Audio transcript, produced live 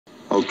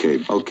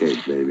Okay,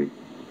 baby.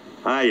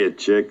 Hiya,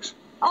 chicks.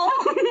 Oh,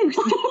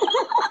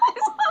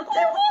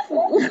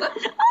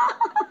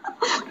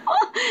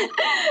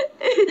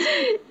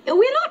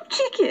 we're not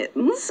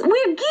chickens.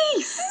 We're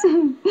geese.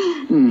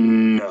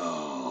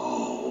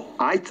 No.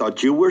 I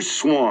thought you were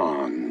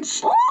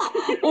swans.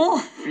 Oh,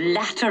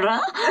 flatterer.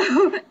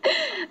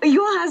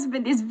 Your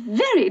husband is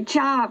very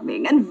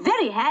charming and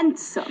very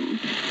handsome.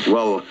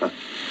 Well,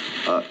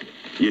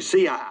 you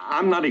see,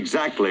 I'm not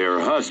exactly her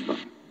husband.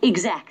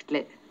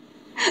 Exactly.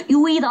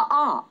 You either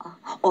are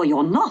or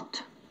you're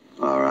not.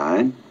 All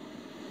right.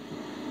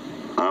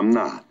 I'm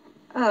not.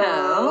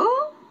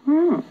 Oh?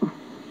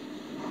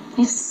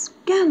 It's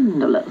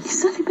scandalous.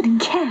 He's nothing but a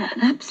cad.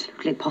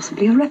 Absolutely,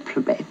 possibly a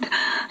reprobate.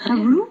 A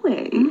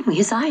roue.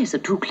 His eyes are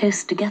too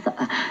close together.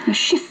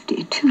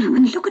 Shifty, too.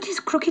 And look at his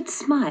crooked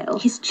smile.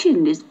 His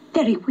chin is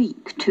very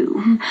weak,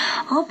 too.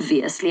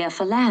 Obviously a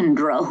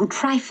philanderer who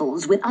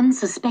trifles with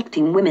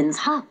unsuspecting women's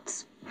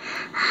hearts.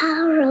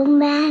 How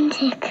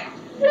romantic.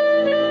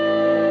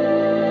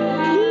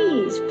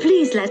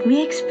 Please let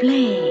me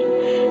explain.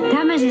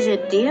 Thomas is a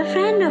dear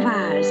friend of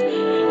ours.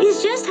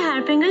 He's just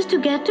helping us to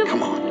get to...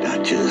 Come on,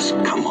 Duchess.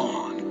 Come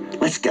on.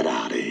 Let's get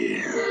out of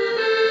here.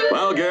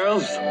 Well,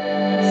 girls,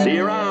 see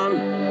you around.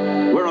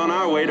 We're on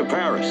our way to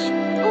Paris.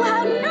 Oh,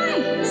 how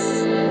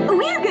nice.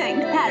 We're going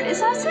to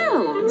Paris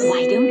ourselves.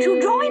 Why don't you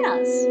join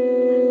us?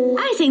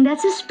 I think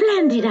that's a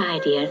splendid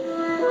idea.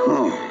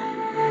 Oh.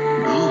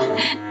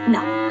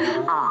 No.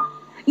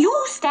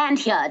 You stand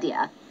here,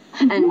 dear.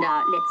 And,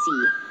 let's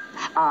see.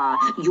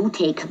 You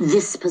take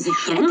this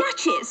position.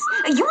 Duchess,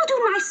 you will do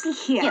nicely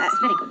here. Yes,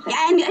 very good.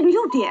 And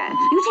you, dear,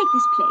 you take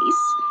this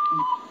place.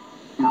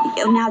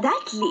 Oh, now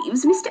that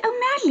leaves Mr.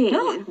 O'Malley.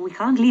 No, we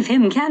can't leave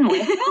him, can we?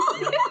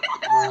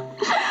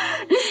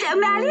 Mr.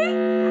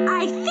 O'Malley,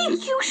 I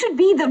think you should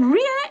be the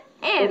rear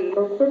end.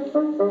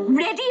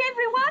 Ready,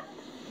 everyone?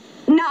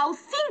 Now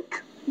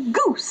think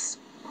goose.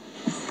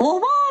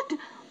 Forward,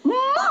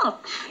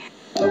 march.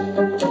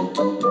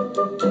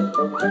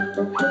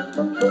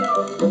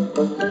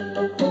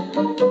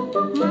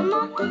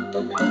 Mama,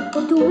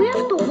 do we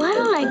have to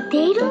waddle like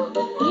they do?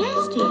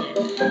 Yes, dear.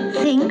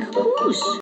 Think goose.